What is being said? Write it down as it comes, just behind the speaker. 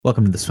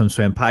Welcome to the Swim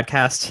Swam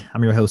podcast.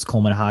 I'm your host,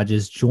 Coleman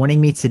Hodges.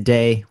 Joining me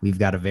today, we've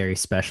got a very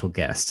special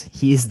guest.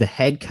 He is the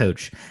head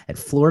coach at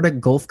Florida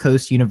Gulf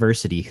Coast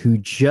University, who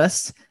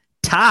just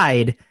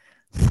tied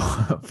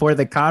for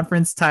the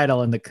conference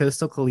title in the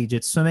Coastal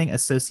Collegiate Swimming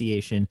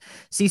Association,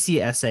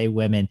 CCSA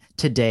Women.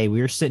 Today, we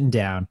are sitting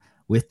down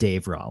with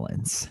Dave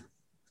Rollins.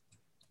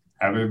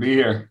 Happy to be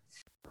here.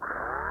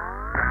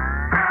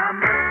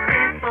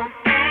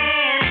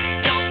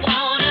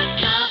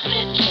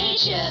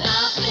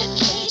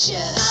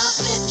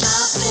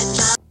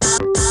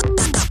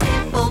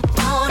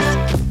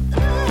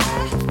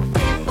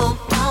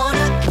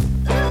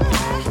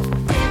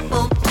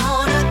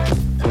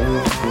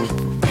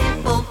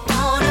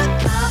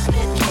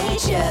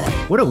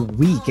 What a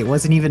week. It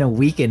wasn't even a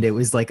weekend. It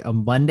was like a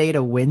Monday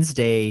to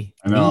Wednesday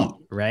meet,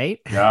 right?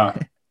 Yeah.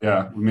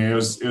 I mean, it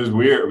was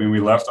weird. I mean, we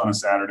left on a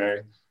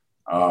Saturday,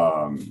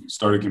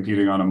 started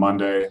competing on a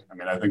Monday. I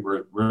mean, I think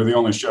we're the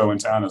only show in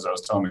town, as I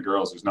was telling the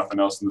girls. There's nothing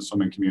else in the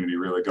swimming community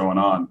really going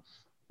on.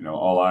 You know,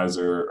 all eyes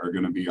are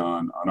going to be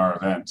on our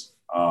event.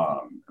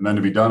 And then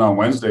to be done on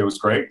Wednesday was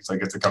great because I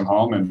get to come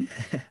home and,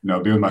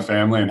 be with my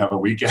family and have a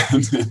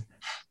weekend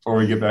before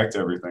we get back to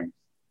everything.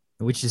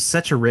 Which is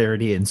such a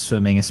rarity in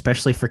swimming,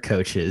 especially for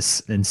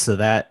coaches. And so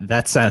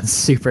that sounds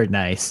super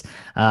nice.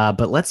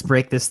 But let's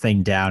break this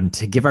thing down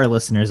to give our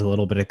listeners a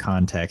little bit of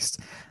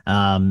context.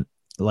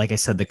 Like I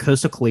said, the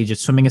Coastal Collegiate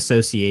Swimming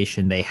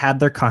Association, they had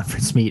their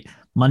conference meet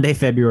Monday,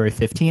 February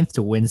 15th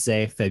to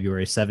Wednesday,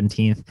 February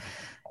 17th.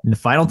 In the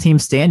final team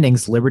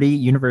standings, Liberty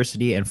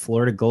University and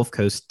Florida Gulf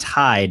Coast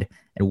tied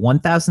at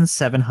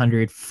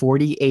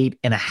 1,748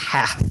 and a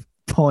half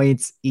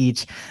points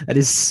each. That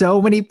is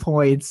so many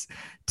points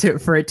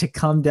for it to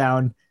come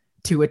down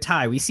to a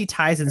tie. We see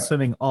ties in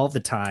swimming all the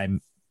time,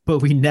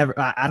 but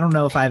I don't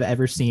know if I've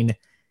ever seen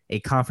a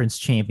conference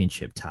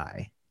championship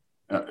tie.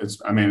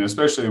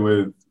 Especially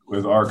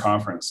with our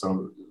conference.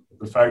 So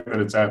the fact that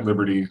it's at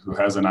Liberty, who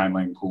has a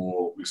 9-lane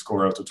pool, we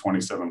score up to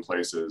 27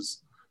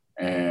 places,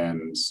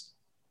 and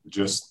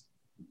just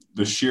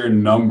the sheer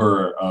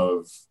number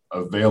of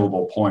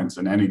available points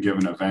in any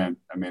given event.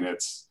 I mean,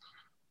 it's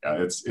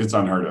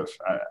unheard of.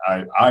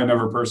 I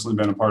never personally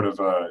been a part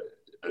of a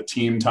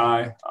team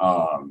tie,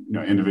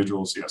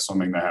 individuals,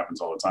 swimming, that happens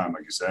all the time,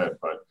 like you said,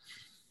 but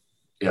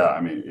I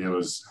mean, it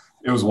was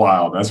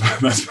wild. That's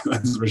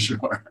for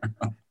sure.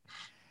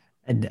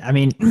 And I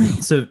mean,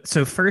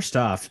 so first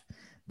off,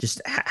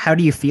 just how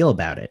do you feel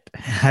about it?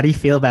 How do you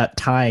feel about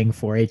tying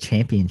for a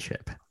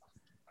championship?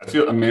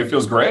 It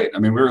feels great. I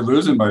mean, we were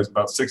losing by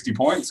about 60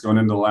 points going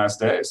into the last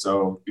day.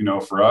 So,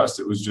 for us,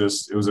 it was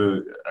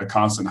a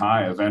constant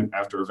high, event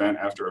after event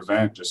after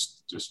event,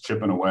 just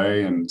chipping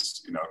away and,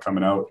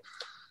 coming out.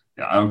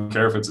 Yeah, I don't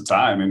care if it's a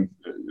tie. I mean,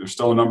 there's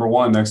still a number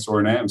one next to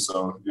our name.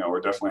 So, we're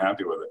definitely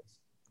happy with it.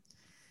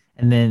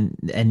 And then,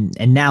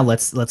 and now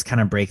let's kind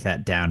of break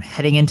that down.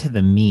 Heading into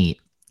the meet,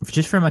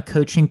 just from a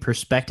coaching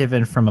perspective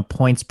and from a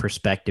points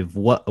perspective,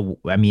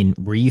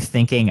 were you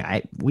thinking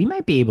we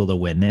might be able to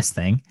win this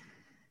thing?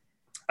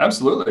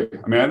 Absolutely.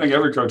 I mean, I think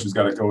every coach has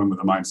got to go in with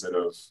the mindset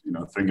of,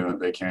 thinking that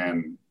they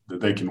can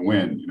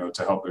win,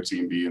 to help their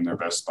team be in their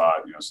best spot,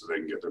 so they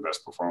can get their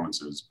best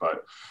performances.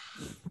 But,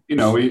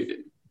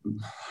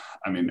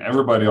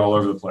 everybody all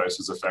over the place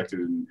is affected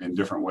in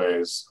different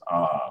ways.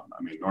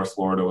 North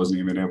Florida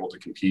wasn't even able to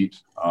compete,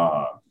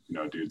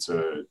 due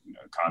to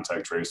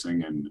contact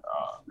tracing and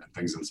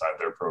things inside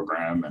their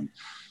program. And,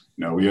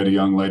 we had a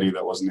young lady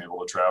that wasn't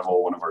able to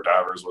travel. One of our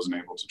divers wasn't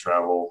able to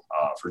travel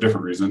for a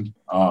different reason,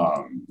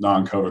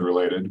 non-COVID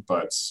related.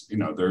 But,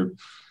 they're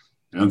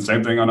the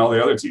same thing on all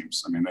the other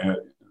teams. I mean,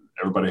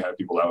 everybody had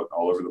people out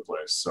all over the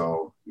place.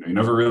 So, you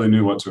never really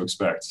knew what to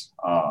expect.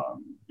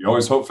 You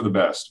always hope for the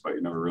best, but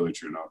you never really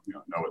truly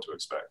know what to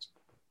expect.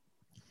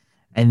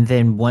 And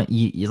then like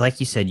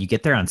you said, you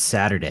get there on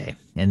Saturday,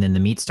 and then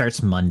the meet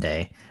starts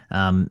Monday.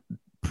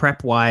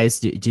 Prep wise,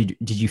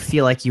 did you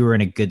feel like you were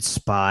in a good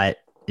spot?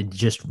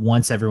 Just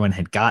once everyone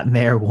had gotten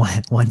there,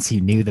 once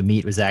you knew the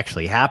meet was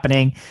actually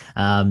happening,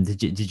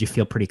 did you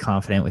feel pretty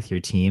confident with your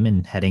team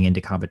and heading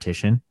into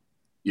competition?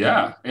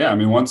 Yeah. I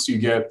mean, once you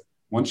get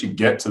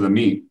to the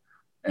meet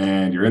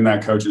and you're in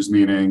that coaches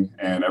meeting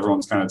and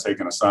everyone's kind of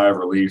taking a sigh of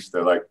relief,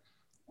 they're like,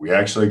 we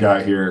actually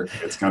got here.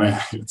 It's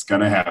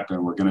gonna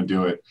happen. We're gonna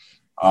do it.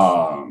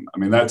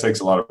 That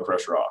takes a lot of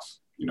pressure off.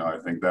 I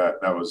think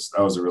that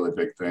was a really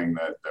big thing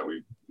that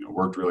we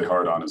worked really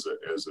hard on as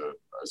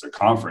a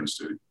conference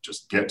to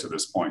just get to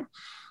this point.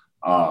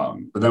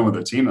 But then with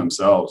the team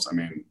themselves, I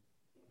mean,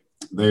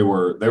 they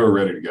were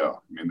ready to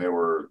go. I mean, they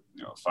were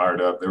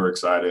fired up. They were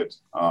excited.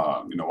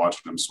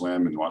 Watching them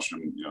swim and watching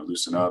them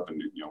loosen up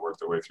and work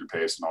their way through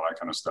pace and all that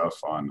kind of stuff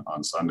on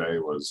Sunday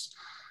was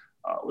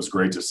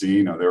great to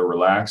see. They were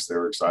relaxed. They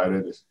were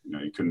excited.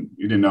 You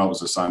didn't know it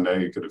was a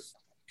Sunday. It could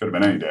have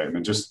been any day. I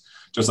mean, just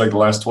like the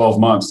last 12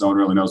 months, no one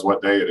really knows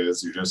what day it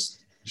is. You're just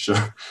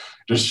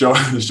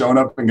showing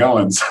up and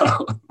going. So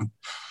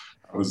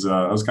that was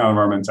kind of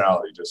our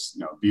mentality.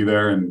 Just be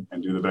there and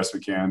do the best we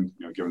can,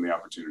 given the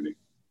opportunity.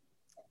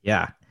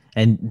 Yeah.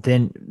 And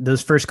then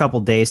those first couple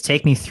days,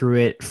 take me through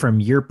it from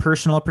your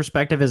personal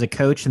perspective as a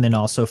coach, and then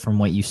also from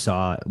what you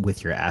saw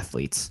with your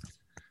athletes.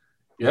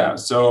 Yeah.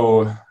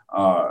 So,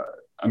 uh,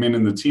 I mean,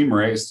 in the team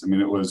race, I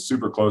mean, it was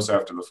super close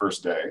after the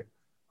first day,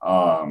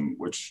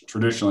 which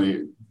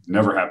traditionally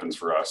never happens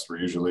for us. We're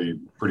usually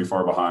pretty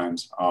far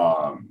behind.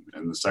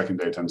 And the second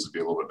day tends to be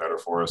a little bit better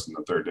for us. And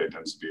the third day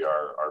tends to be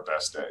our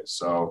best day.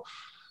 So,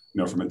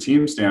 from a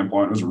team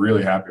standpoint, I was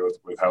really happy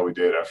with how we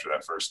did after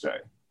that first day.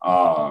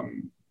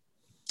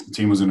 The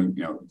team was in,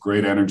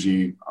 great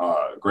energy,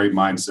 great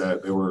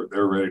mindset. They were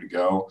ready to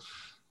go.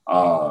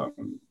 A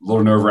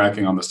little nerve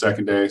wracking on the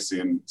second day,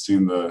 seeing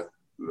the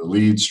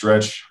lead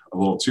stretch a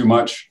little too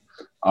much.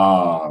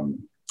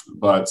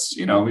 But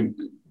we knew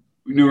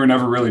we were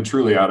never really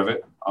truly out of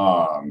it.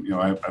 I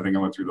think I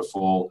went through the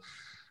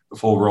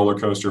full roller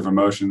coaster of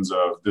emotions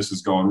of this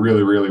is going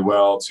really, really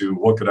well to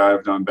what could I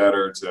have done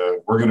better to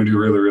we're going to do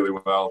really, really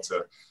well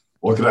to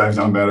what could I have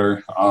done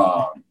better.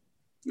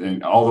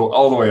 And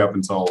all the way up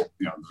until,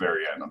 the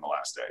very end on the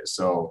last day.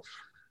 So,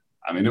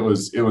 I mean, it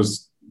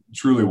was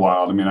truly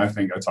wild. I mean, I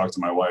think I talked to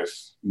my wife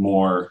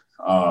more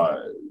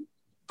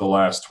the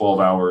last 12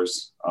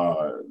 hours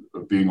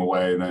of being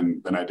away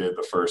than I did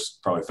the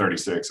first probably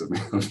 36 of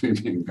me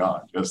being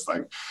gone. Just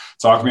like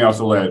talk me off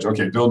the ledge.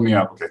 Okay, build me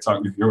up. Okay,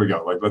 talk me. Here we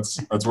go. Like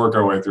let's work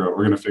our way through it.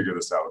 We're gonna figure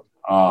this out.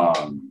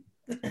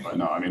 But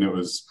no, I mean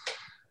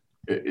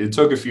it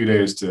took a few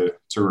days to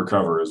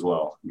recover as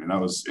well. I mean it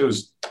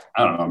was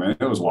I don't know, man.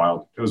 It was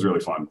wild. It was really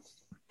fun.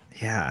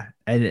 Yeah.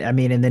 I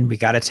mean, and then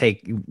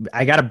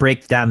I got to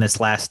break down this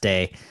last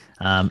day.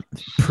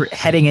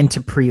 Heading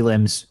into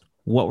prelims,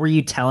 what were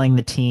you telling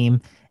the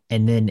team?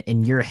 And then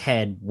in your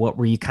head, what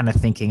were you kind of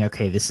thinking?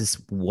 Okay, this is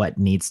what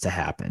needs to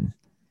happen.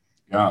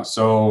 Yeah.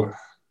 So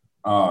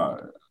uh,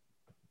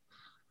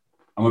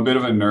 I'm a bit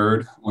of a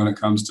nerd when it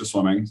comes to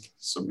swimming.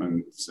 So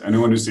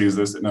anyone who sees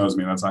this that knows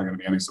me, that's not going to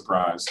be any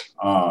surprise.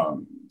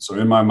 So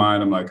in my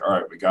mind, I'm like, all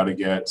right, we got to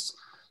get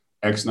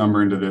X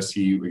number into this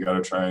heat. We got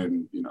to try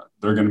and,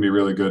 they're going to be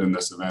really good in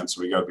this event.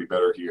 So we got to be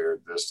better here.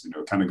 This,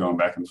 kind of going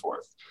back and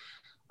forth.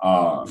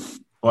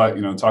 But,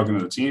 talking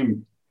to the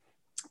team,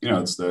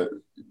 it's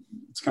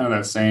kind of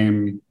that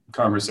same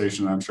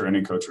conversation I'm sure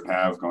any coach would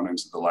have going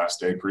into the last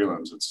day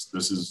prelims.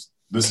 This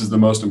is the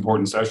most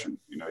important session.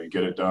 You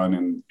get it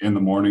done in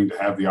the morning to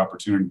have the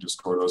opportunity to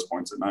score those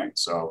points at night.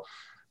 So,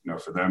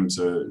 for them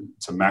to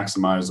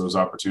maximize those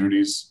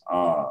opportunities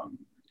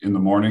in the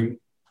morning,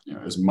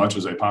 as much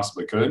as they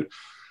possibly could,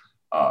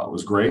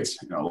 was great.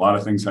 A lot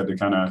of things had to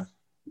kind of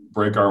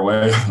break our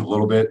way a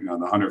little bit. In the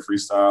 100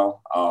 freestyle,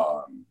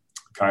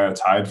 Kaya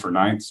tied for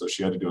ninth, so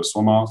she had to do a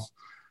swim off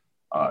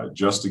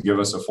just to give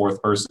us a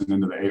fourth person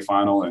into the A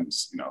final. And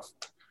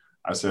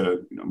I said it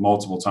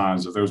multiple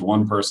times, if there's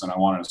one person I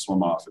wanted to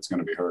swim off, it's going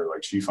to be her.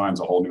 Like she finds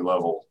a whole new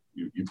level.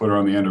 You put her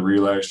on the end of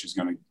relay, she's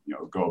going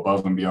to go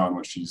above and beyond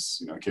what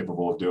she's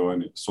capable of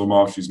doing. Swim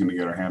off, she's going to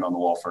get her hand on the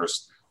wall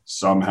first.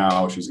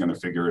 Somehow she's going to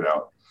figure it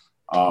out.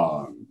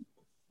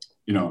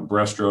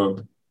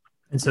 Breaststroke.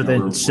 And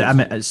so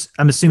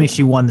I'm assuming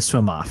she won the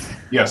swim off.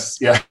 Yes.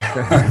 Yeah.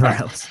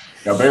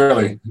 Yeah,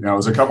 barely. It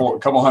was a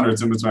couple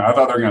hundreds in between. I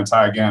thought they were going to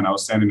tie again. I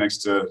was standing next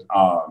to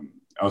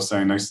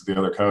the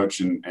other coach,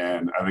 and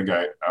I think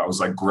I was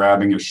like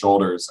grabbing his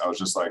shoulders. I was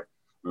just like,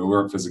 we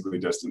weren't physically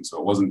distant, so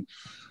it wasn't.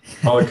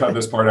 Probably cut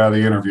this part out of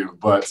the interview,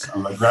 but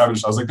I'm like grabbing.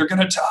 I was like, they're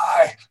going to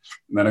tie,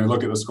 and then I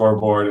look at the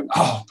scoreboard, and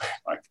I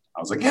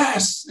was like,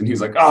 yes, and he's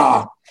like,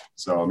 ah.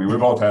 So I mean, we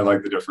both had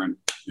like the different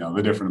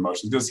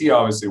emotions because he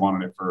obviously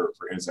wanted it for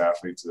his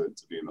athlete to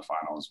be in the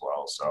final as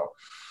well. So.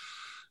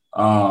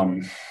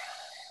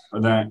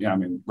 But then, yeah, I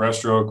mean,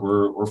 breaststroke,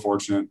 we're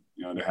fortunate,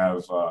 to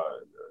have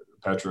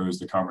Petra, who's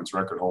the conference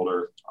record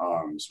holder.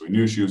 So we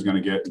knew she was going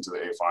to get into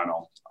the A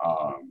final.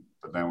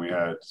 But then we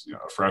had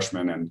a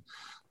freshman and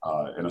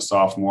a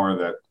sophomore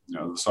that,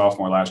 the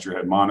sophomore last year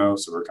had mono.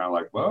 So we're kind of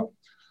like, well,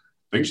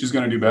 I think she's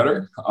going to do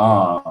better.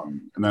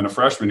 And then a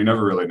freshman, you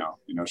never really know.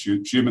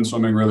 She had been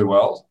swimming really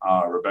well.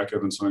 Rebecca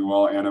had been swimming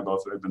well. Anna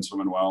both had been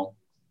swimming well.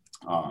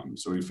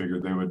 So we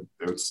figured they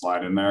would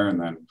slide in there. And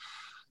then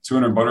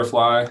 200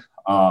 butterfly.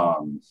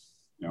 Our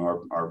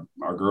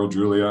girl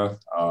Julia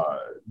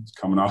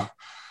coming off.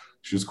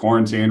 She was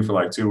quarantined for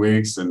like 2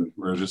 weeks, and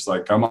we're just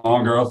like, "Come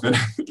on, girl!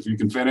 If you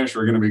can finish,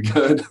 we're gonna be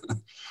good."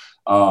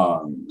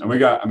 And we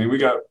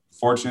got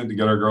fortunate to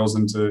get our girls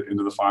into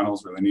the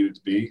finals where they needed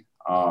to be.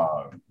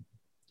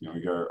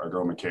 We got our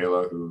girl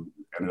Michaela, who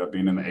ended up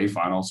being in the A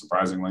final.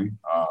 Surprisingly,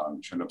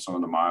 she ended up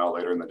swimming the mile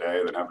later in the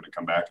day, then having to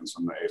come back and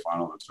swim the A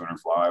final. The 200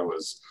 fly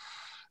was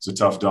a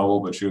tough double,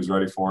 but she was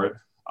ready for it.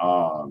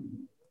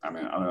 I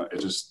mean, I don't know.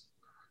 It just,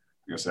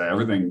 like I said,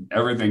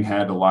 everything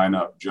had to line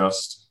up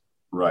just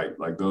right.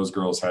 Like those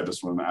girls had to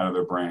swim out of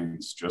their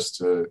brains just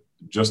to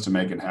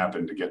make it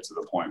happen, to get to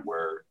the point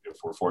where if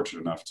we're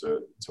fortunate enough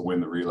to win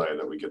the relay,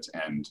 that we get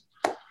to end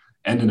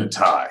in a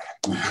tie.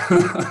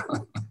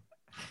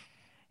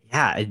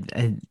 Yeah.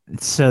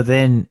 So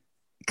then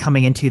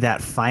coming into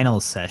that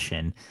final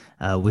session,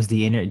 was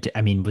the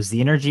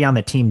energy on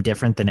the team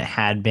different than it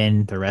had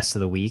been the rest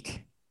of the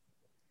week?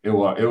 it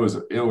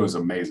was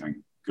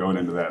amazing going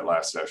into that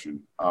last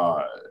session.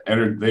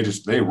 And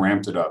they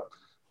ramped it up.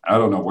 I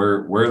don't know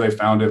where they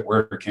found it,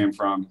 where it came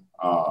from,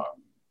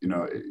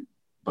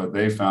 but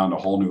they found a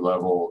whole new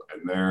level,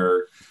 and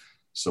their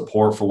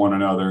support for one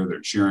another,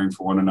 they're cheering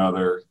for one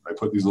another. They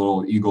put these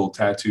little eagle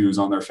tattoos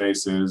on their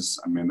faces.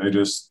 I mean, it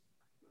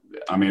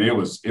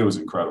was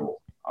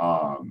incredible.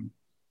 I'm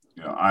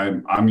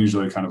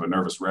usually kind of a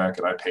nervous wreck,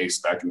 and I pace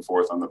back and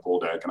forth on the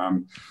pool deck,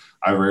 and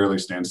I rarely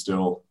stand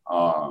still.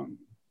 And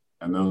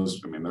they're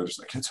just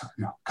like,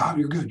 God,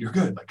 you're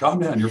good. Like, calm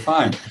down, you're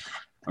fine.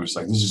 I'm just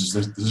like, this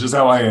is just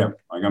how I am.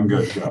 Like, I'm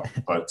good to go.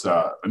 But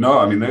no,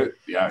 I mean, it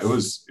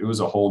was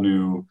a whole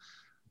new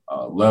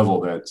level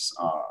that's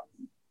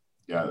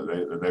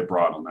they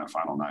brought on that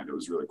final night. It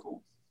was really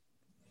cool.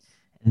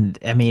 And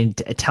I mean,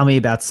 tell me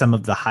about some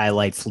of the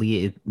highlights,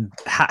 Lee.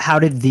 How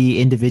did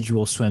the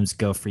individual swims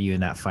go for you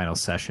in that final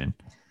session?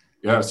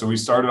 Yeah, so we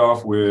started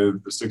off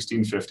with the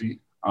 1650.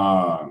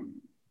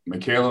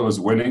 Michaela was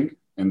winning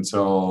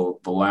until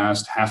the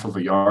last half of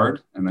a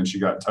yard, and then she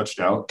got touched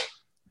out.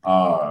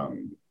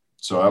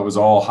 So that was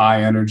all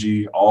high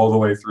energy all the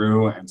way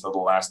through until the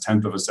last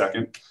tenth of a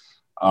second.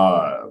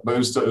 But it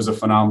was a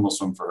phenomenal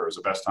swim for her. It was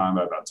the best time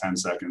by about 10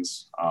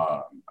 seconds.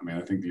 I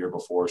think the year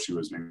before she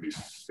was maybe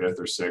fifth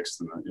or sixth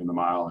in the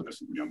mile, and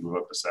to move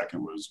up to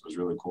second was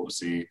really cool to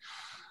see.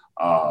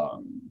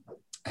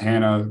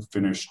 Hannah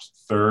finished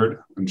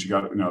third, and she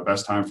got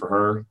best time for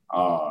her.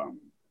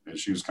 And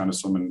she was kind of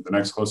swimming. The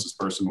next closest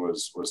person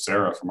was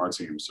Sarah from our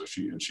team, so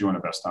she won a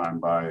best time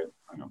by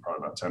probably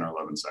about 10 or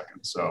 11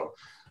 seconds. So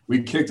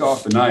we kicked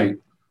off the night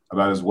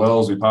about as well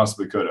as we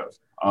possibly could have.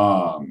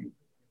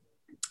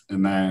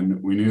 And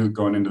then we knew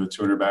going into the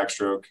 200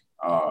 backstroke,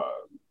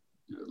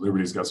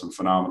 Liberty's got some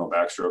phenomenal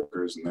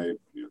backstrokers, and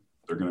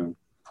they're going to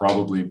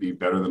probably be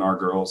better than our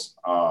girls.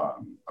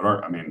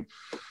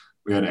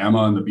 We had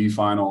Emma in the B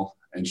final,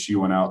 and she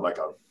went out like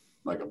a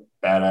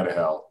bat out of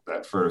hell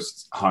that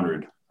first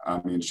 100. I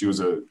mean, she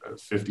was a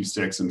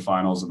 56 in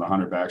finals of the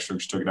 100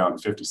 backstroke. She took it out in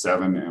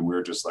 57, and we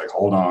were just like,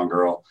 hold on,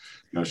 girl.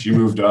 She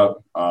moved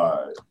up,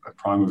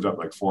 probably moved up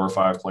like 4 or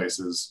 5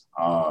 places.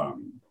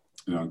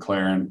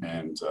 Claire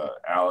and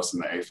Alice in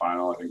the A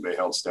final, I think they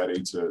held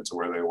steady to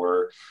where they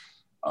were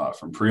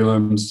from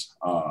prelims.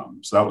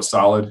 So that was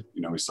solid.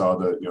 We saw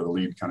the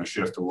lead kind of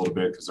shift a little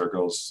bit because our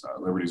girls,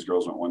 Liberty's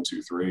girls went 1,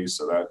 2, 3.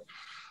 So that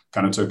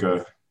kind of took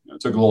a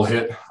little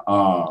hit.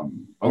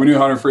 But we knew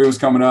Hunter Free was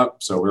coming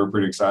up, so we were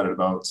pretty excited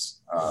about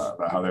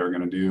how they were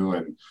going to do.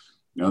 And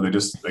they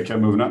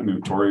kept moving up.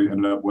 Tori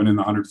ended up winning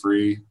the 100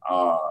 free.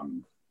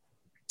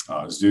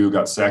 Zoo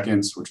got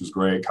seconds, which was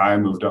great. Kaya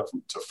moved up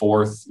to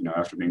fourth,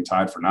 after being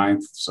tied for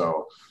ninth.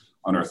 So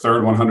on her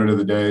third 100 of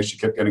the day, she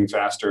kept getting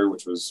faster,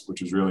 which was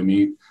really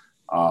neat.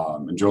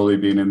 And Jolie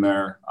being in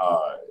there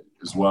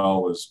as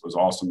well was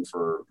awesome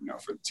for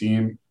the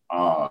team.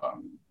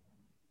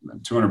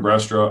 And 200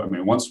 breaststroke. I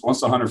mean, once the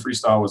 100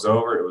 freestyle was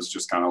over, it was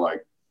just kind of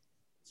like,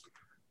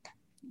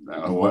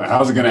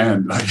 how's it going to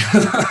end?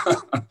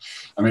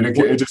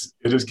 It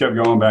just kept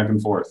going back and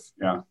forth.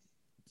 Yeah.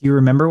 Do you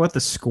remember what the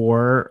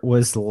score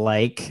was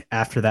like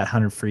after that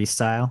 100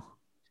 freestyle?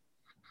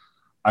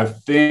 I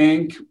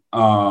think, if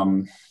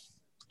I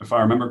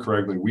remember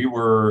correctly, we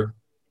were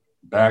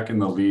back in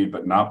the lead,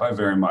 but not by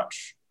very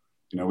much.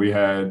 We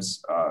had,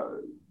 I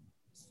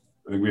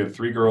think we had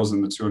 3 girls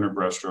in the 200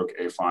 breaststroke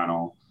A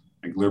final.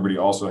 I think Liberty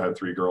also had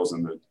 3 girls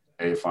in the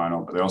A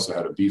final, but they also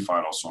had a B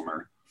final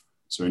swimmer.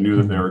 So we knew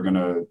that they were going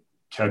to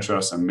catch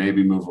us and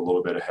maybe move a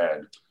little bit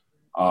ahead.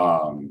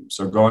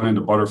 So going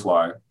into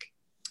butterfly,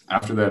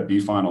 after that B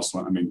final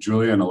swim,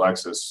 Julia and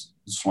Alexis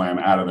swam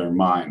out of their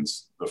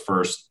minds the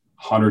first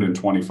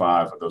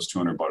 125 of those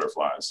 200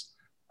 butterflies.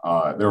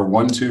 They were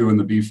 1-2 in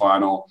the B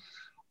final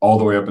all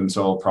the way up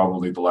until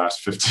probably the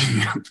last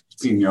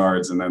 15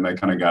 yards. And then they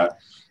kind of got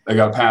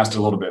passed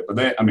a little bit, but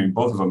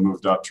both of them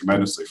moved up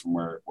tremendously from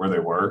where they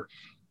were.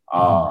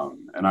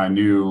 And I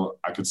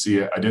could see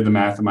it. I did the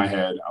math in my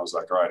head. I was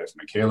like, all right, if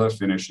Michaela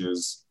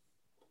finishes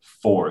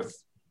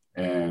fourth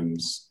and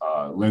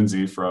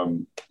Lindsay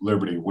from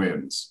Liberty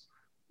wins,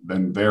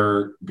 then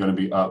they're going to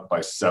be up by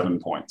 7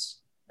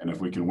 points. And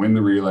if we can win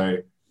the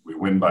relay, we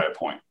win by a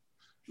point.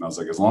 And I was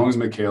like, as long as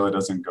Michaela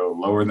doesn't go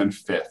lower than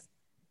fifth,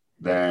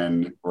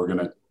 then we're going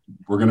to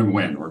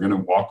win. We're going to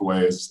walk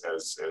away as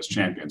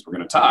champions. We're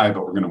going to tie,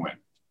 but we're going to win.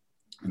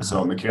 And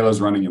so Michaela's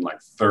running in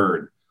like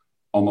third,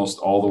 almost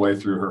all the way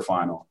through her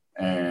final.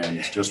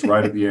 And just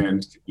right at the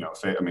end,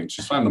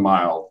 she swam the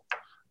mile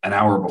an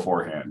hour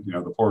beforehand.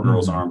 The poor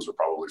girl's arms were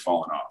probably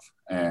falling off.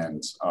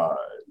 And,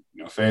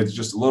 fades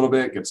just a little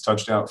bit, gets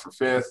touched out for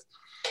fifth.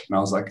 And I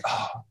was like,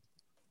 oh.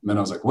 And then I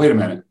was like, wait a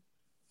minute.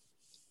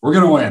 We're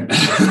going to win.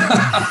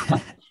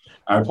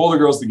 I pulled the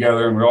girls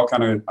together, and we all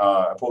kind of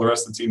I pulled the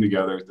rest of the team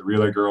together. The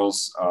relay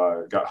girls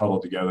got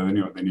huddled together. They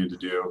knew what they needed to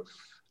do.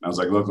 And I was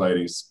like, look,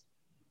 ladies,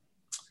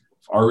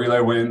 if our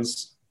relay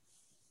wins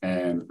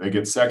and they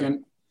get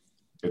second,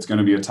 it's going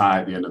to be a tie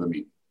at the end of the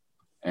meet.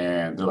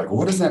 And they're like, well,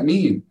 what does that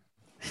mean?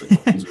 Like,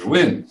 it means we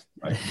win.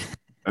 Like,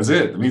 that's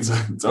it. It means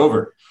it's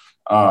over.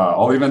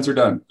 All the events are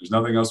done. There's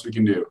nothing else we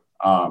can do.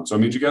 So it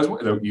means you guys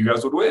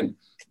would win.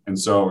 And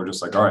so we're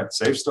just like, all right,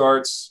 safe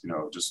starts,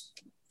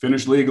 just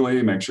finish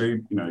legally, make sure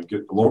you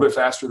get a little bit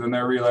faster than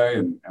their relay,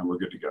 and we're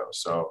good to go.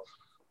 So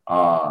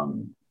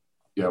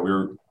yeah, we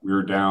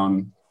were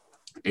down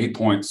 8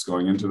 points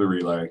going into the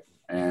relay,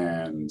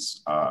 and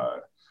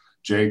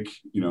Jake,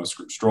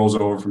 strolls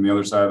over from the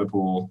other side of the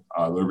pool,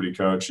 Liberty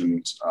coach, and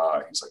he's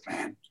like,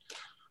 man,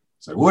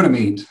 it's like, what a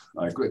meet.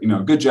 Like,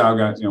 good job,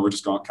 guys. We're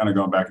just kind of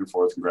going back and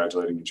forth,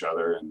 congratulating each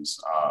other. And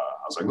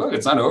I was like, look,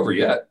 it's not over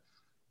yet.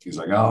 He's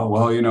like, oh,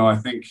 well, I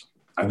think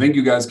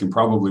you guys can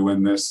probably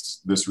win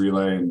this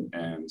relay. And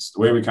the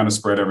way we kind of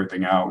spread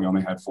everything out, we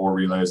only had 4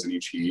 relays in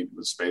each heat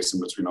with space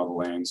in between all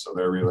the lanes. So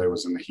their relay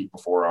was in the heat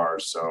before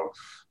ours. So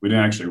we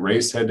didn't actually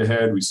race head to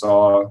head. We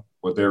saw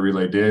what their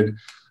relay did.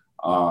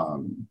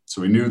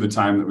 So we knew the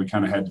time that we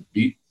kind of had to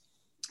beat.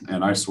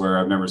 And I swear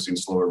I've never seen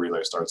slower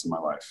relay starts in my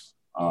life.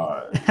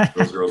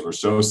 Those girls were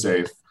so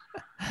safe.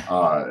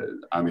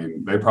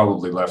 They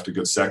probably left a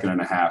good second and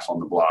a half on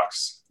the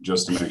blocks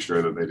just to make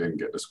sure that they didn't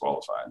get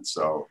disqualified.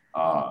 So,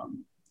 after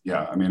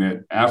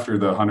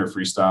the 100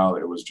 freestyle,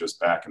 it was just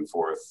back and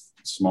forth,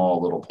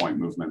 small little point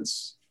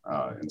movements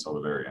until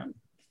the very end.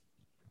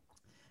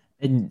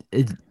 And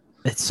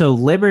so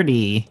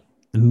Liberty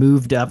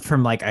moved up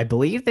from, like, I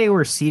believe they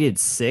were seated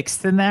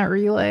 6th in that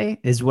relay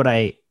is what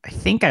I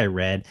think I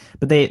read,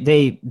 but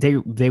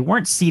they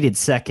weren't seated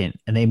 2nd,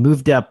 and they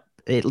moved up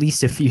at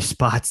least a few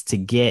spots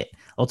to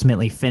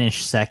ultimately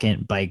finish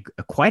 2nd by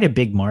quite a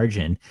big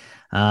margin.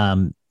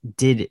 Was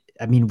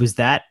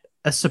that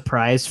a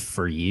surprise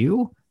for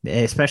you,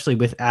 especially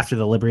with after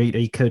the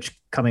Liberty coach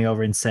coming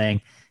over and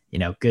saying,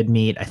 good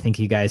meet, I think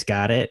you guys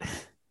got it?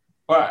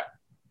 Well,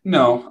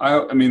 no,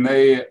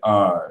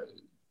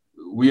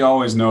 we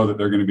always know that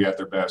they're going to be at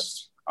their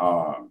best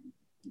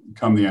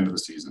come the end of the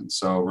season.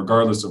 So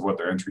regardless of what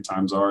their entry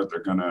times are,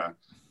 they're gonna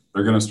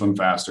swim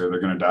faster.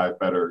 They're gonna dive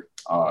better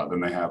than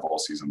they have all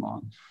season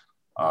long.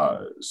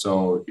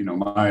 So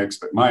my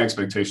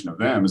expectation of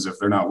them is if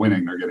they're not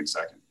winning, they're getting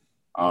second.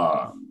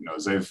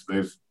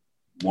 They've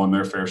won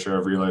their fair share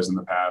of relays in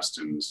the past,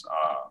 and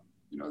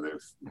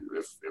if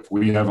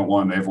we haven't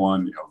won, they've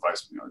won.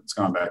 It's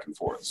gone back and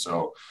forth.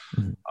 So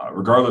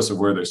regardless of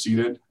where they're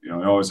seated,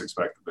 I always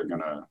expect that they're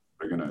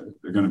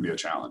gonna be a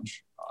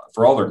challenge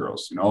for all their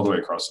girls, all the way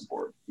across the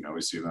board.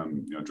 We see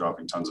them,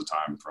 dropping tons of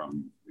time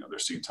from their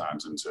seed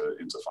times into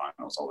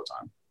finals all the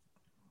time.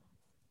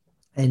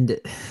 And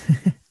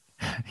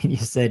you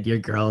said your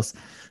girls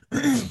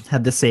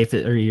had the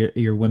safest, or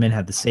your women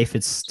had the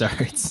safest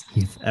starts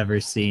you've ever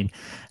seen.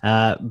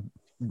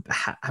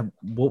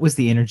 What was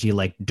the energy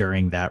like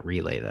during that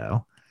relay,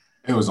 though?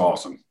 It was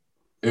awesome.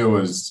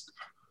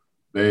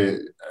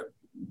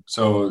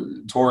 So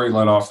Tori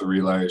led off the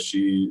relay.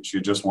 She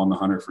had just won the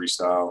 100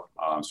 freestyle.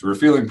 So we were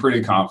feeling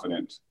pretty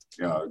confident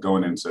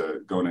going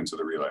into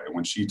the relay. And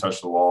when she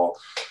touched the wall,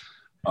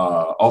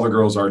 all the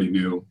girls already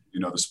knew,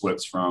 the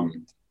splits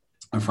from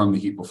the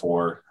heat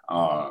before.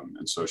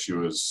 And so she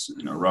was,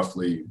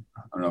 roughly,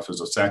 I don't know if it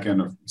was a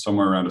second or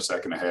somewhere around a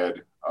second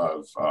ahead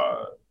of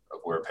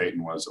where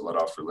Peyton was that led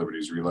off for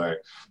Liberty's relay.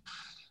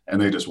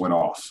 And they just went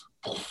off.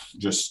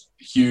 Just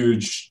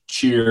huge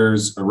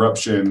cheers,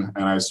 eruption,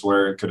 and I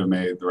swear it could have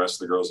made the rest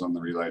of the girls on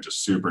the relay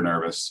just super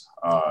nervous.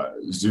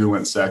 Zoo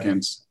went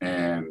second,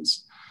 and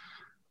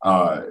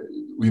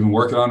we've been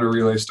working on a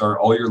relay start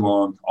all year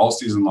long, all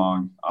season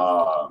long.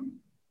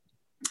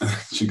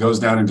 She goes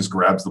down and just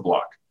grabs the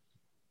block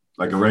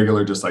like a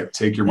regular, just like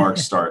take your mark,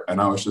 start. And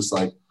I was just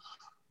like,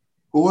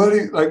 what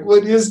are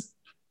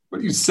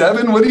you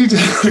 7? What are you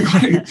doing?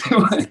 What are you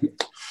doing?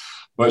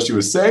 But she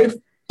was safe.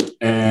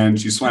 And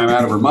she swam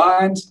out of her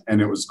mind, and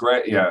it was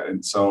great. Yeah,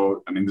 and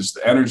so just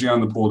the energy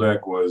on the pool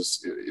deck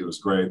was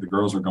great. The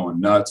girls were going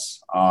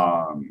nuts.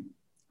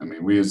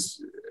 We as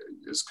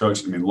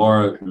coach,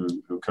 Laura,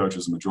 who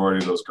coaches the majority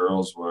of those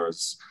girls,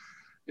 was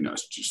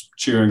just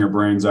cheering her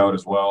brains out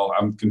as well.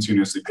 I'm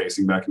continuously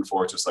pacing back and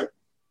forth, just like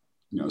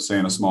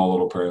saying a small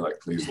little prayer,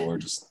 like, please,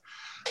 Lord, just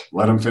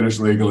let them finish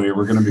legally.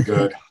 We're gonna be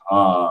good.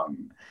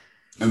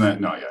 And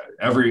then,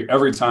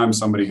 every time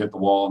somebody hit the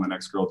wall and the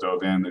next girl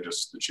dove in, the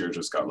cheer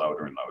just got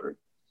louder and louder.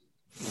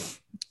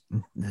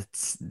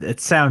 That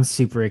sounds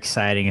super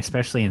exciting,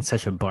 especially in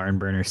such a barn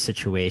burner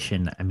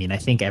situation. I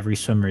think every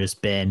swimmer has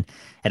been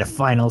at a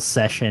final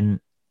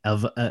session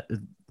of at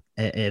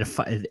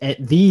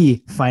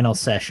the final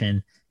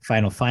session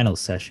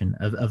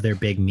of their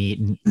big meet,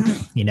 and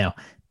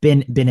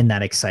been in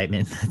that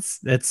excitement.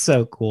 That's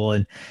so cool.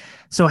 And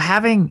so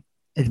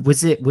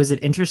was it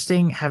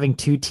interesting having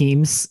 2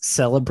 teams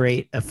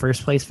celebrate a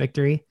first place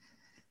victory?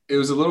 It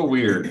was a little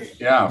weird.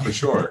 Yeah, for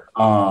sure.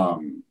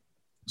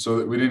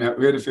 So we had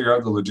to figure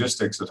out the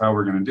logistics of how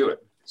we're going to do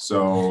it.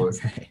 So,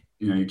 right.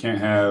 You can't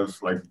have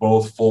like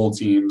both full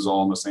teams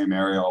all in the same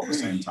area all at the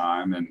same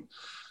time. And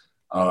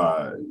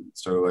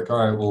so like, all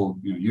right, well,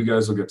 you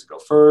guys will get to go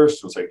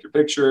first. We'll take your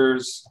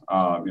pictures,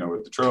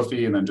 with the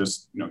trophy, and then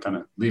just, kind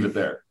of leave it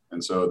there.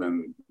 And so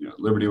then,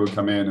 Liberty would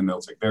come in and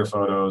they'll take their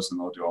photos and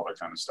they'll do all that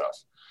kind of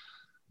stuff.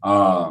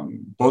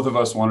 Both of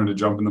us wanted to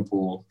jump in the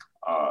pool,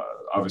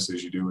 obviously,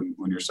 as you do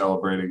when you're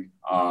celebrating.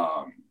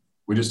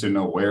 We just didn't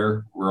know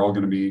where we're all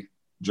going to be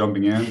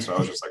jumping in. So I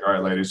was just like, all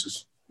right, ladies,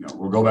 just,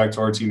 we'll go back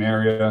to our team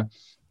area.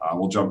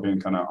 We'll jump in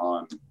kind of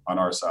on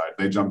our side.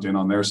 They jumped in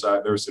on their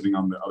side. They were sitting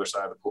on the other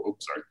side of the pool.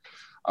 Oops, sorry.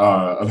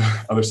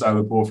 Other side of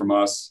the pool from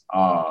us.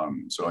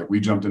 So like we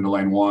jumped into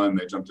lane 1,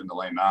 they jumped into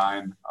lane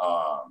 9.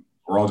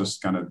 We're all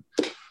just kind of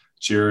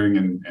cheering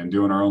and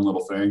doing our own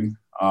little thing.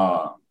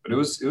 But it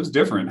was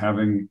different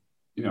having,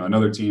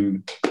 another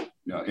team,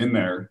 in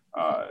there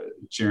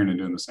cheering and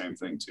doing the same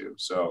thing too.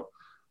 So,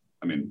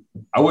 I mean,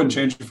 I wouldn't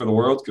change it for the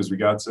world because we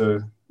got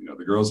to,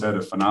 the girls had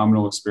a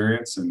phenomenal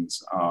experience and,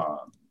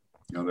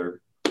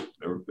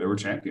 they were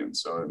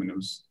champions. So, I mean, it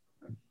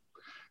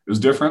was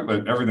different,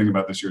 but everything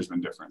about this year has been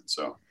different.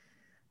 So,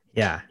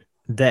 Yeah,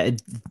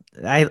 that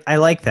I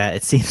like that.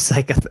 It seems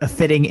like a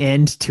fitting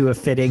end to a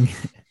fitting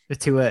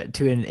to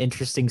an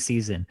interesting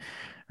season,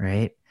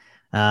 right?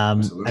 I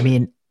absolutely.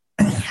 mean,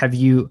 have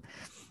you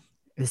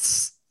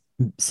it's,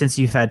 since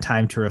you've had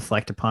time to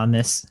reflect upon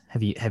this,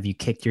 have you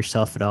kicked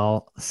yourself at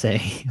all? Say,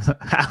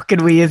 how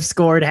could we have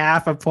scored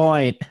half a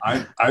point?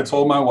 I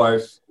told my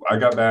wife, I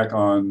got back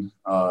on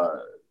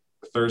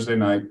Thursday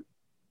night.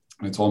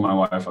 And I told my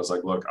wife, I was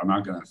like, look, I'm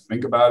not going to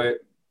think about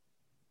it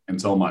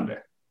until Monday.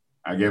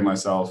 I gave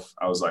myself,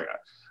 I was like,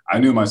 I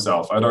knew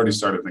myself. I'd already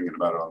started thinking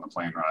about it on the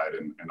plane ride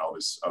and all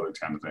these other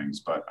kind of things.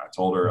 But I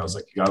told her, I was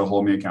like, you got to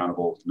hold me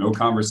accountable. No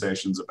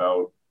conversations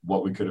about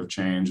what we could have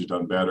changed,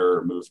 done better,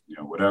 or moved,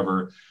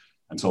 whatever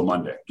until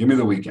Monday. Give me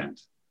the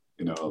weekend.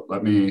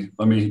 Let me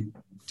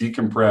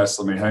decompress.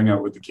 Let me hang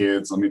out with the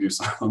kids. Let me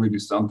do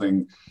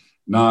something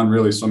non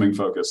really swimming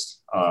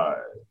focused.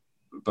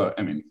 But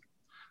I mean,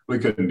 we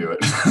couldn't do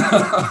it.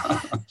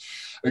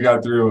 We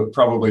got through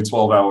probably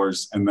 12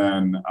 hours and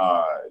then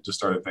just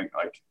started thinking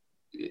like,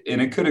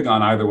 and it could have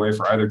gone either way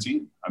for either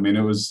team. I mean,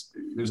 there's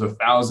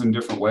 1,000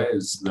 different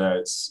ways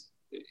that,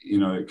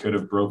 it could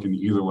have broken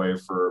either way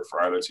for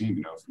either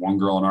team. If one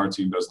girl on our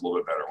team does a little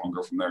bit better, one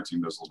girl from their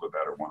team does a little bit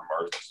better, one of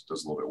ours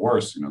does a little bit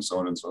worse, so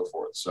on and so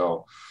forth.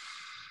 So,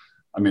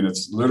 I mean,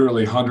 it's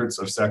literally hundreds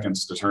of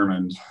seconds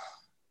determined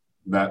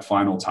that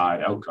final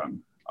tie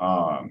outcome.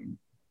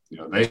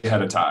 They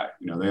had a tie,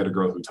 they had a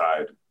girl who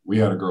tied. We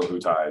had a girl who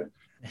tied,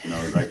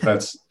 like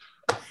that's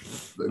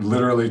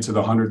literally to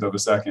the 100th of a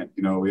second.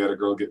 We had a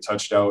girl get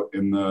touched out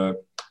in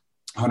the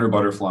 100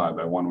 butterfly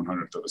by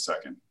 1/100th of a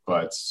second.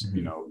 But,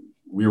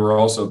 we were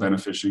also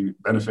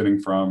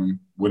benefiting from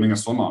winning a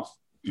swim off,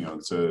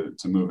 to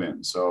move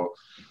in. So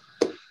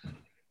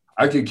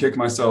I could kick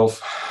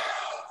myself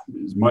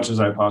as much as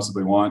I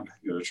possibly want,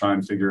 to try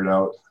and figure it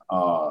out.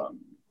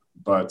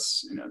 But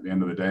at the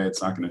end of the day,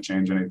 it's not going to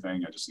change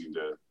anything. I just need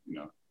to,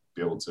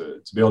 be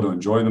able to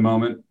enjoy the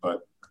moment,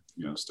 but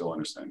still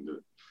understand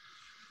that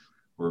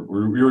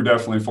we were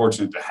definitely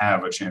fortunate to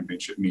have a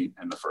championship meet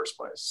in the first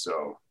place.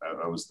 So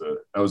that was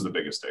the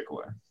biggest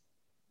takeaway.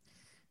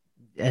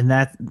 And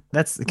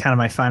that's kind of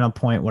my final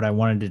point. What I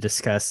wanted to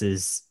discuss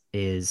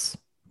is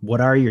what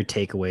are your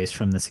takeaways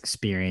from this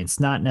experience?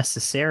 Not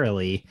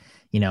necessarily,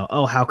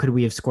 oh, how could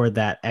we have scored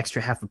that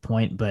extra half a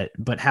point,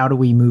 but how do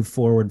we move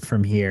forward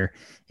from here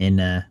in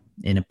a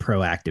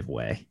proactive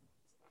way?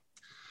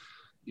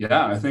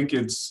 Yeah, I think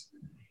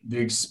the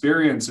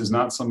experience is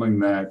not something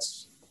that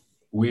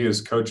we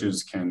as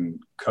coaches can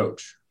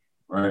coach,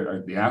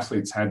 right? The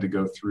athletes had to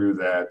go through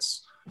that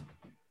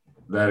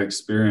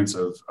experience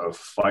of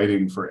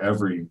fighting for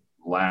every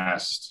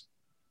last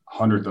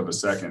 100th of a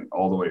second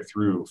all the way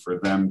through for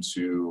them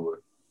to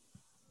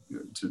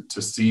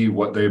see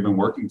what they've been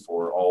working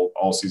for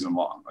all season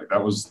long. Like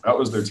that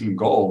was their team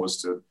goal was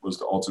to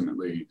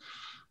ultimately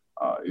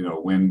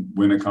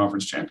win a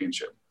conference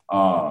championship.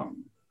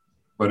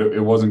 But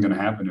it wasn't going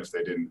to happen if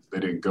they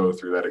didn't go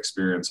through that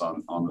experience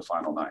on the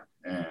final night.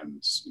 And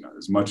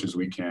as much as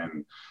we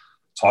can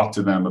talk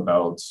to them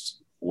about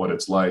what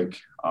it's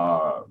like,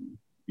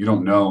 you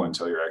don't know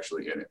until you're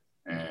actually in it.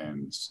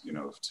 And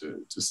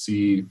to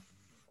see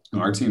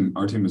our team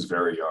is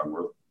very young.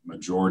 We're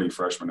majority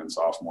freshmen and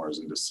sophomores,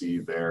 and to see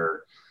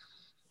their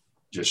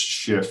just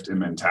shift in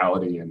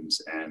mentality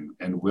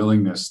and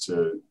willingness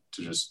to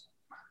just,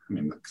 I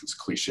mean, it's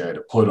cliche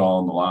to put all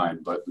on the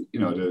line, but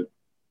to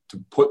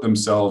put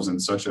themselves in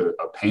such a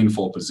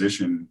painful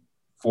position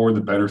for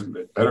the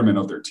betterment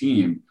of their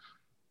team,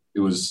 it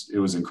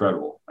was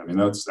incredible. I mean,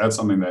 that's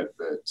something that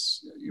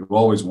you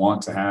always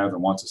want to have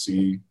and want to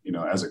see,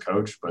 as a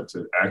coach, but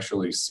to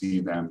actually see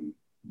them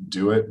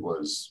do it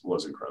was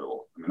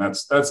incredible. I mean,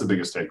 that's the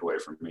biggest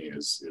takeaway for me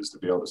is to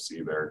be able to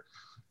see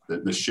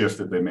the shift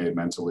that they made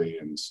mentally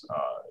and,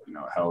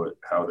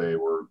 how they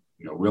were,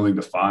 willing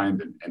to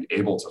find and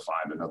able to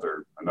find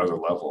another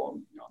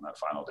level, on that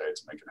final day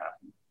to make it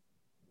happen.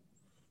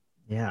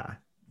 Yeah.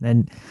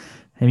 And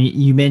I mean,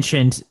 you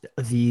mentioned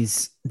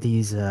these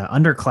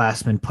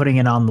underclassmen putting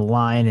it on the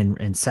line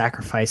and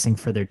sacrificing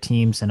for their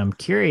teams. And I'm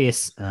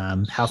curious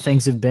how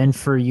things have been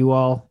for you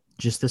all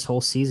just this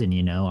whole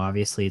season.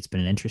 Obviously it's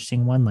been an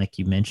interesting one, like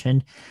you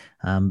mentioned.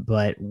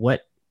 But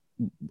what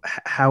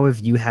how have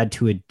you had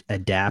to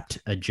adapt,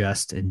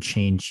 adjust, and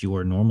change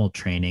your normal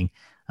training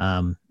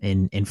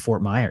in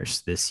Fort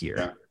Myers this year?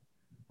 Yeah.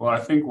 Well, I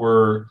think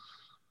we're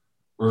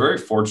very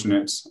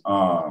fortunate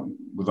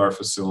with our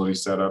facility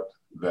setup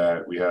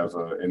that we have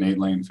an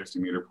 8-lane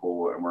 50-meter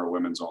pool, and we're a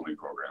women's only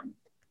program.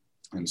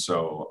 And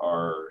so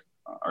our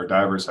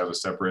divers have a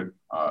separate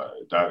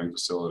diving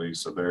facility,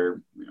 so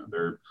their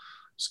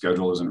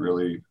schedule isn't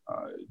really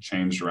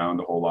changed around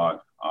a whole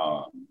lot.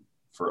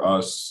 For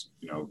us,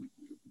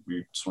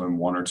 we swim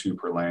 1 or 2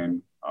 per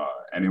lane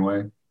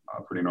anyway,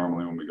 pretty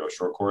normally when we go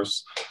short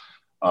course.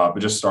 But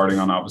just starting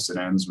on opposite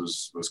ends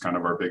was kind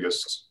of our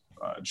biggest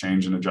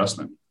change and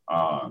adjustment.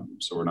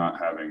 So we're not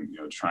having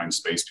to try and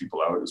space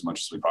people out as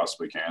much as we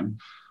possibly can.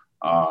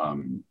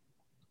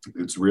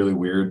 It's really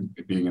weird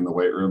being in the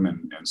weight room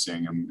and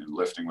seeing them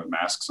lifting with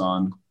masks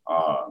on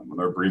when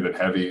they're breathing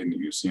heavy, and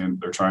you see them,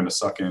 they're trying to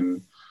suck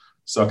in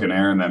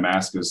air, and that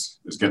mask is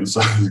getting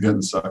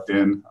sucked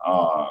in.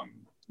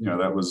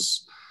 That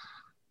was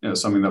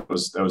something that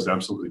was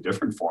absolutely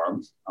different for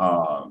them.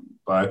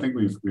 But I think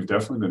we've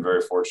definitely been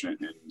very fortunate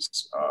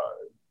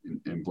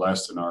and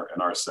blessed in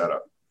our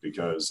setup,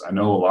 because I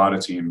know a lot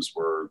of teams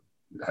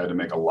had to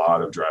make a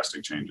lot of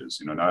drastic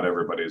changes. Not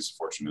everybody is as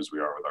fortunate as we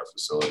are with our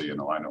facility.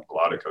 And I know a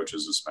lot of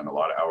coaches have spent a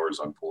lot of hours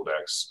on pool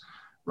decks,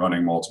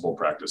 running multiple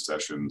practice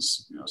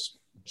sessions,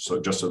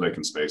 so just so they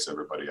can space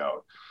everybody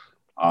out.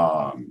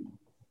 I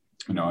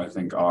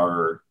think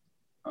obviously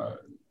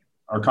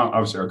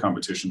our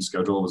competition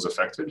schedule was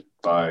affected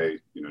by,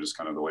 just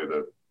kind of the way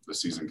the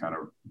season kind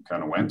of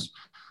went.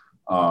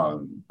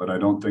 But I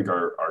don't think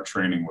our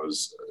training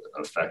was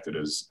affected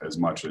as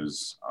much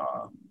as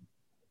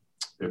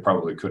it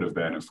probably could have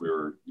been if we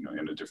were,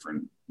 in a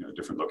different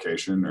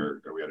location,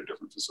 or we had a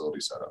different facility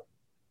set up.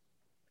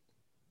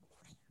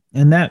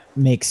 And that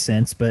makes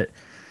sense, but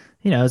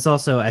it's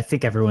also, I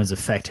think everyone's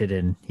affected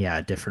in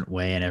a different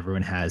way, and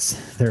everyone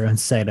has their own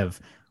set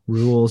of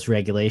rules,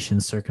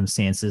 regulations,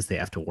 circumstances they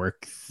have to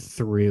work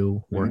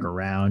through, work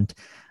around.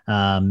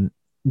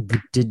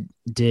 Did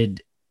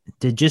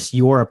just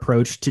your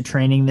approach to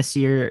training this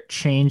year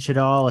change at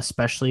all,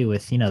 especially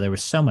with, there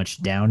was so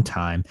much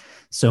downtime,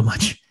 so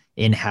much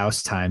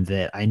in-house time,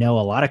 that I know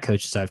a lot of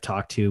coaches I've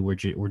talked to were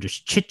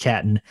just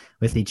chit-chatting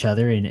with each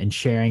other and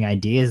sharing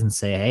ideas and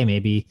say, hey,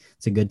 maybe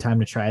it's a good time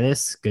to try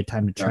this, good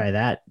time to try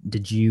that.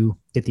 Did you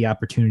get the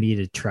opportunity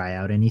to try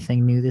out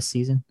anything new this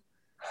season?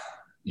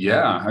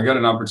 Yeah, I got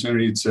an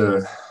opportunity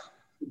to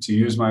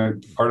use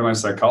part of my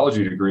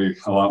psychology degree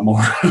a lot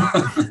more.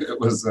 It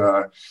was,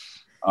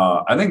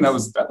 I think that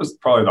was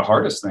probably the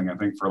hardest thing, I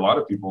think, for a lot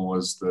of people,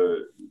 was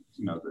the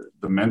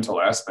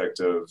mental aspect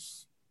of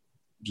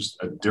just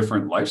a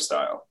different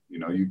lifestyle.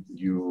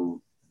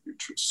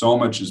 So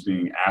much is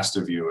being asked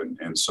of you,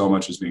 and so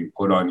much is being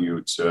put on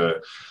you to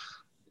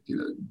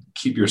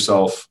keep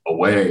yourself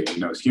away.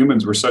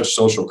 Humans, we're such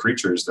social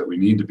creatures that we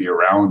need to be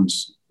around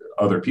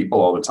other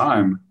people all the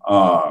time,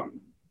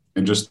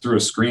 and just through a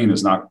screen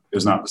is not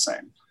the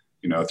same.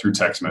 Through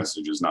text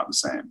message is not the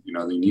same.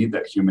 They need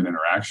that human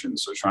interaction.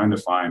 So trying to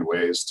find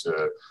ways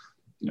to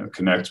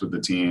connect with the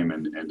team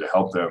and to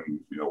help them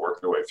work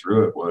their way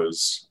through it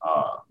was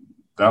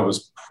that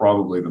was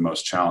probably the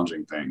most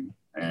challenging thing.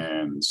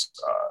 And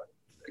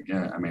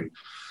again, I mean,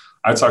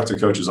 I talk to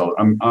coaches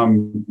I'm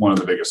one of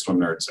the biggest swim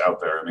nerds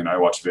out there. I mean, I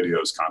watch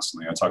videos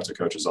constantly. I talk to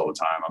coaches all the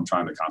time. I'm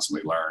trying to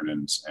constantly learn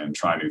and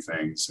try new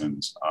things.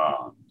 And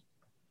I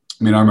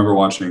remember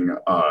watching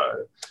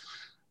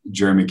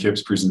Jeremy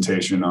Kipp's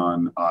presentation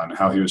on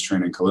how he was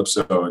training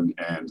Calypso, and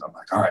I'm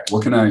like, all right,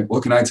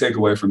 what can I take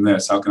away from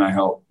this? How can I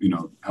help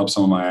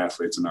some of my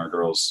athletes and our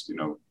girls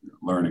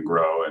learn and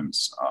grow? And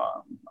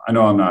I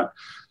know I'm not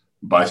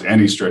by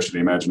any stretch of the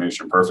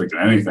imagination perfect in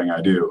anything I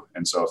do,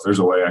 and so if there's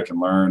a way I can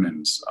learn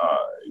and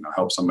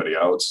help somebody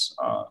else,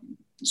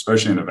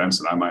 especially in events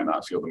that I might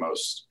not feel the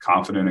most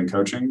confident in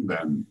coaching,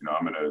 then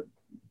I'm going to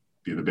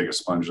be the biggest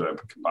sponge that I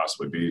can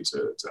possibly be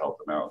to help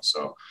them out.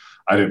 So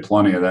I did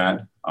plenty of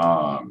that.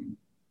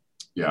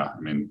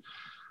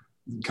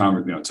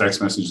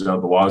 Text messages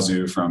out the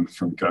wazoo from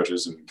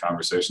coaches and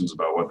conversations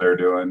about what they're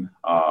doing.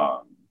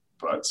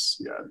 But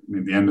yeah,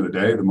 at the end of the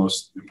day, the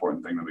most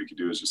important thing that we could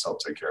do is just help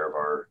take care of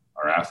our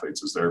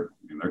athletes, as they're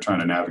trying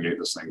to navigate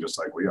this thing just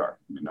like we are.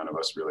 None of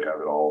us really have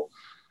it all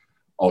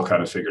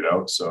kind of figured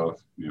out. So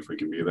if we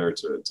can be there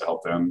to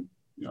help them,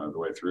 the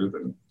way through,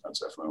 then that's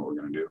definitely what we're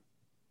going to do.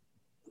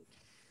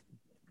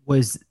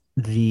 Was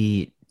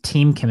the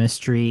team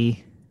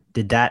chemistry,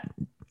 did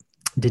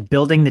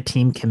building the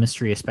team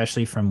chemistry,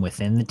 especially from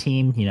within the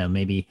team,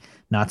 maybe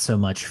not so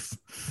much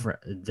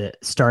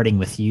starting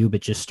with you,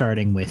 but just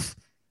starting with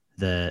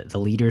the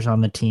leaders on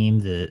the team,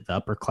 the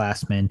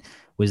upperclassmen,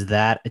 was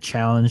that a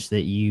challenge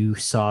that you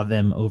saw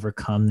them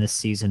overcome this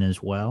season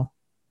as well?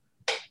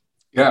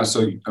 Yeah.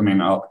 So,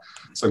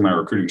 it's like my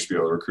recruiting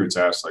spiel. The recruits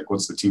ask, like,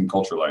 what's the team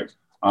culture like?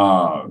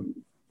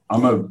 I'm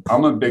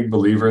a big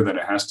believer that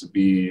it has to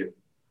be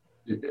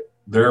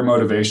their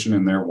motivation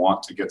and their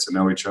want to get to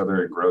know each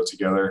other and grow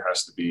together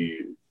has to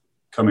be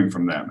coming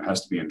from them. It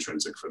has to be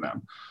intrinsic for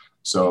them.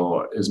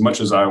 So as much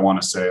as I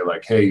want to say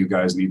like, hey, you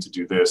guys need to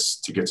do this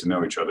to get to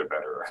know each other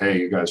better, or hey,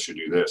 you guys should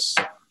do this.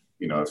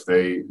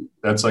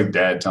 That's like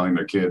dad telling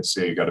their kids,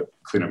 hey, you got to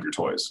clean up your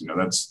toys.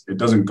 It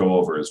doesn't go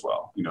over as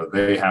well.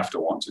 They have to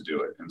want to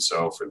do it. And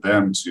so for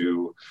them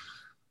to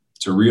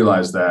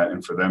realize that,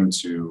 and for them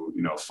to,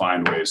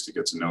 find ways to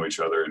get to know each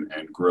other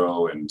and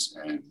grow and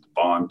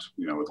bond,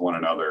 with one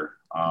another,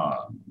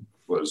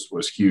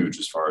 was huge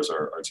as far as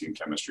our team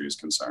chemistry is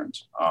concerned.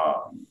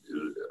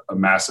 A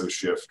massive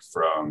shift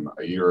from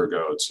a year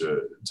ago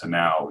to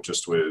now,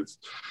 just with,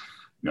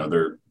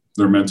 their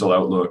mental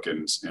outlook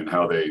and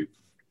how they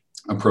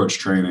approach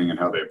training and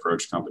how they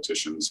approach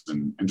competitions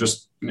and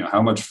just,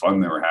 how much fun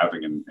they were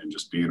having and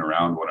just being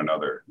around one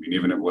another. I mean,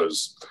 even it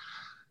was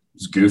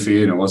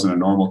goofy and it wasn't a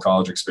normal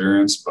college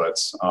experience, but,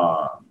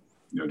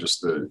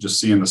 just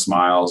seeing the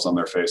smiles on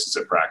their faces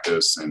at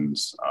practice. And,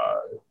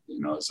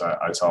 as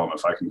I tell them,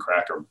 if I can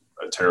crack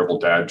a terrible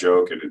dad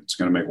joke and it's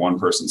going to make one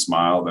person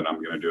smile, then I'm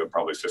going to do it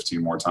probably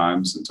 15 more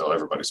times until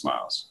everybody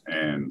smiles.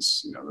 And,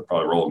 they're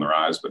probably rolling their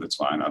eyes, but it's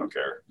fine. I don't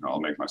care. I'll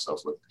make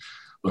myself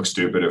look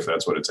stupid if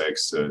that's what it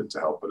takes to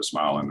help put a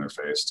smile on their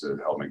face to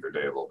help make their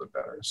day a little bit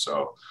better.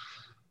 So,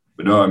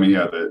 but no, I mean,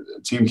 yeah, the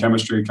team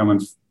chemistry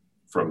coming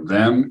from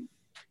them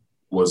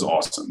was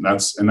awesome.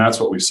 That's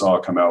what we saw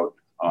come out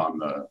on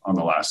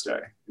the last day.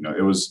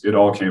 It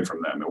all came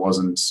from them. It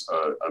wasn't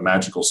a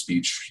magical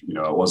speech.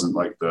 It wasn't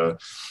like the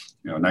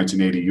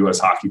 1980 U.S.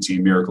 hockey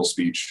team miracle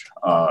speech.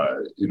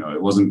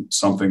 It wasn't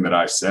something that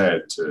I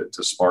said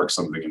to spark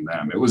something in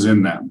them. It was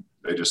in them.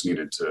 They just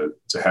needed to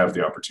have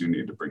the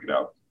opportunity to bring it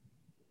out.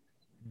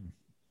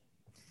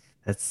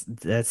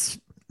 That's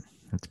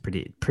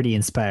pretty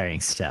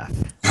inspiring stuff.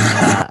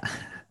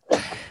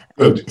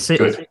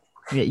 Good.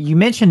 You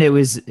mentioned it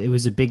was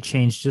a big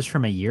change just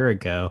from a year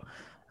ago.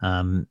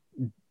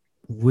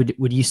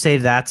 Would you say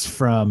that's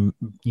from,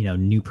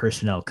 new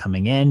personnel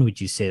coming in?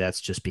 Would you say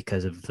that's just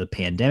because of the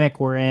pandemic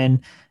we're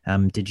in?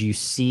 Can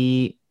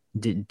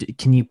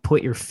you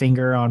put your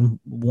finger on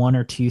one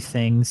or two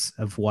things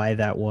of why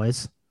that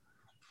was?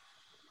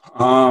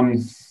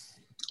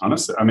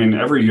 Honestly, I mean,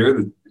 every year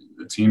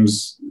the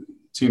team's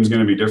going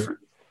to be different.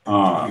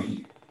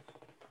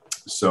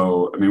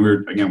 So, I mean,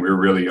 we were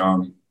really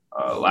young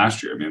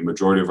last year. I mean,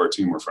 majority of our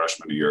team were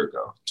freshmen a year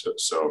ago.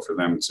 So for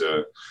them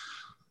to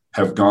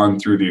have gone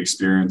through the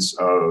experience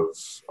of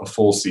a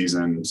full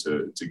season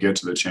to get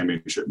to the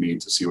championship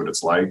meet, to see what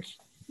it's like,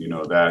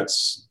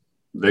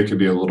 they could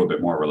be a little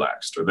bit more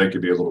relaxed, or they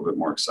could be a little bit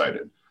more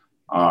excited.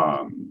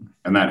 And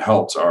that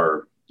helped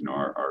our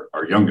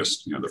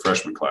youngest, the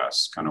freshman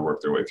class kind of work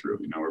their way through.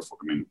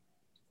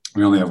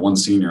 We only have one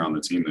senior on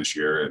the team this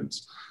year. And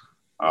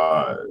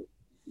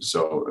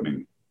so, I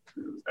mean,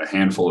 a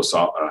handful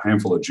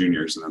of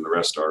juniors, and then the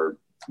rest are,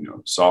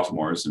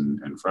 sophomores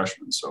and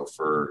freshmen. So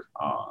for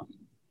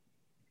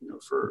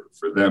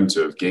them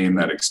to have gained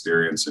that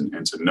experience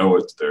and to know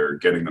what they're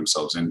getting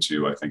themselves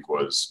into, I think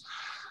was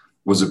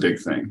a big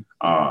thing,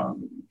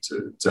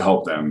 to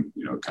help them,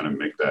 kind of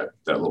make that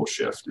little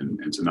shift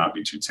and to not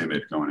be too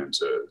timid going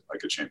into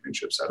like a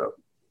championship setup.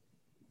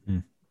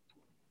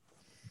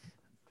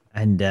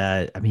 And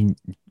I mean,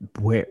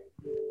 where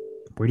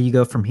do you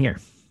go from here?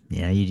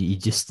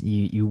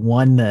 You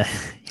won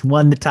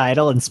the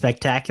title in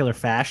spectacular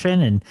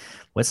fashion, and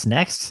what's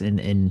next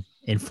in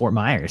Fort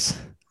Myers?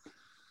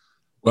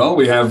 Well,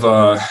 we have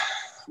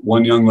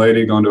one young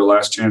lady going to a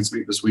last chance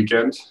meet this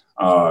weekend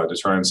to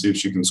try and see if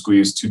she can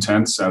squeeze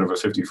 2/10 out of a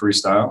 50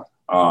 freestyle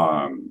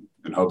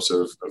in hopes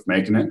of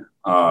making it.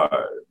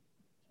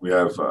 We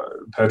have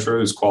Petra,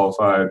 who's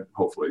qualified,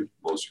 hopefully.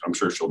 Well, I'm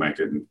sure she'll make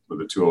it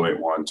with a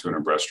 208.1,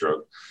 200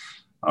 breaststroke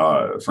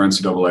for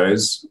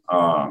NCAAs.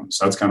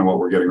 So that's kind of what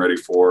we're getting ready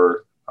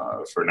for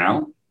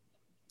now.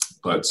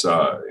 But,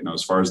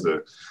 as far as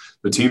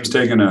the team's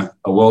taken a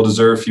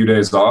well-deserved few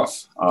days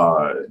off,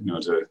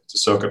 to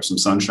soak up some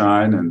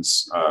sunshine and,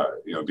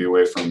 be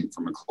away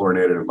from a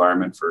chlorinated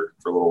environment for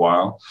a little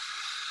while.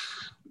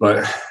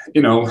 But,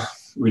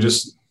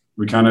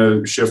 we kind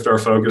of shift our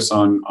focus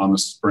on the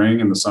spring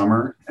and the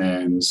summer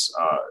and,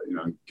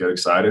 get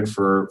excited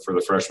for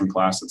the freshman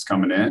class that's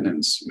coming in.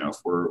 And, if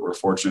we're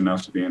fortunate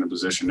enough to be in a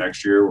position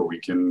next year where we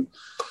can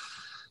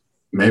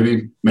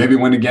maybe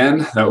win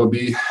again, that would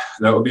be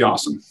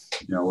awesome.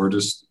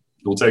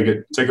 We'll take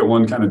it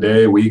one kind of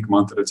day, week,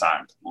 month at a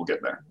time. We'll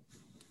get there.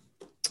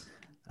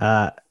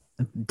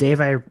 Dave,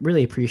 I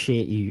really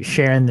appreciate you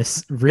sharing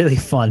this really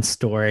fun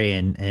story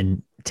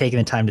and taking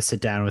the time to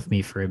sit down with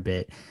me for a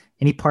bit.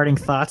 Any parting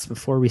thoughts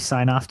before we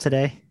sign off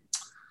today?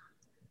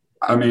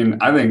 I mean,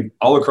 I think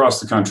all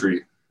across the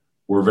country,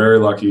 we're very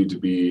lucky to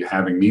be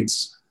having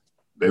meets.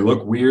 They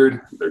look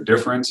weird. They're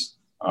different.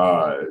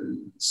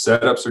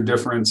 Setups are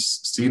different.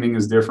 Seating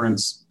is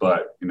different.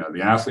 But,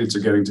 the athletes are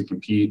getting to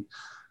compete.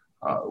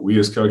 We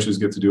as coaches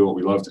get to do what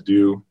we love to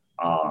do.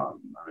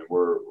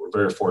 We're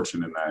very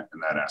fortunate in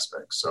that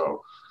aspect.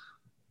 So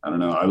I don't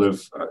know. I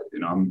live,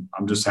 I'm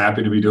just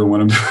happy to be doing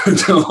what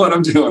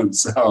I'm doing.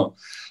 So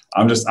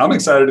I'm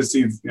excited to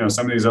see,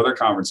 some of these other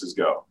conferences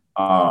go.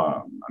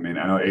 I mean,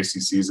 I know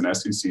ACCs and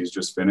SECs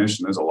just finished,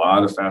 and there's a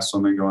lot of fast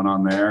swimming going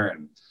on there,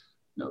 and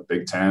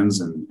Big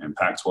Tens and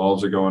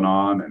Pac-12s are going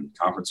on, and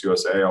Conference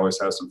USA always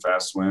has some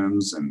fast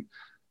swims, and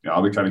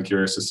I'll be kind of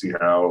curious to see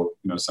how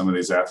some of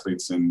these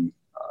athletes in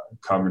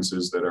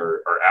conferences that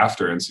are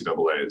after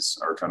NCAA's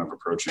are kind of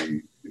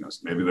approaching.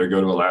 Maybe they go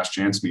to a last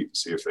chance meet to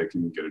see if they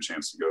can get a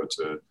chance to go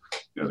to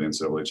the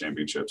NCAA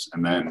championships,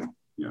 and then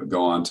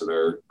go on to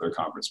their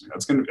conference meet.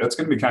 That's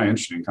gonna be kind of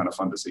interesting, kind of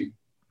fun to see.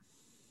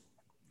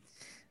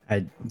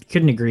 I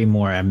couldn't agree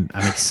more. I'm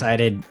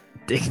excited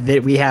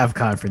that we have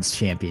conference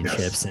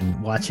championships,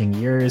 and watching,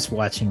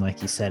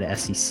 like you said,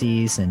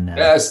 SECs and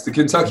yes, the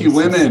Kentucky ACCs.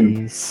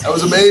 Women. That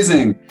was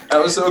amazing.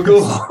 That was so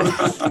cool.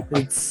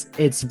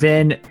 it's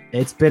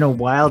been a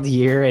wild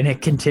year, and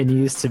it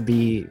continues to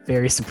be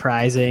very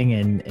surprising,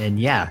 and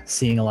yeah,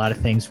 seeing a lot of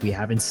things we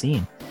haven't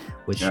seen,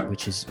 which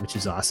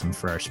is awesome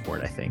for our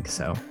sport, I think.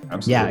 So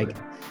absolutely.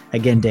 Yeah,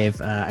 again, Dave,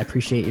 I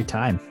appreciate your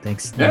time.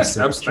 Thanks. Yes,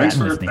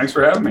 thanks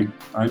for having me.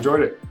 I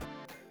enjoyed it.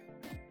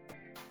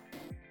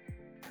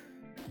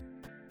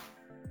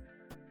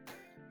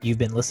 You've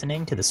been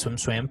listening to the Swim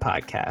Swam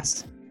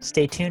podcast.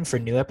 Stay tuned for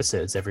new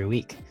episodes every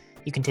week.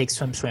 You can take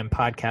Swim Swam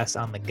podcast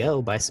on the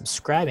go by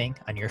subscribing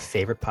on your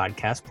favorite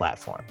podcast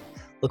platform.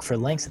 Look for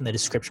links in the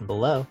description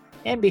below,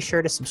 and be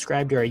sure to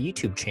subscribe to our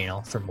YouTube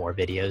channel for more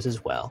videos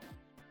as well.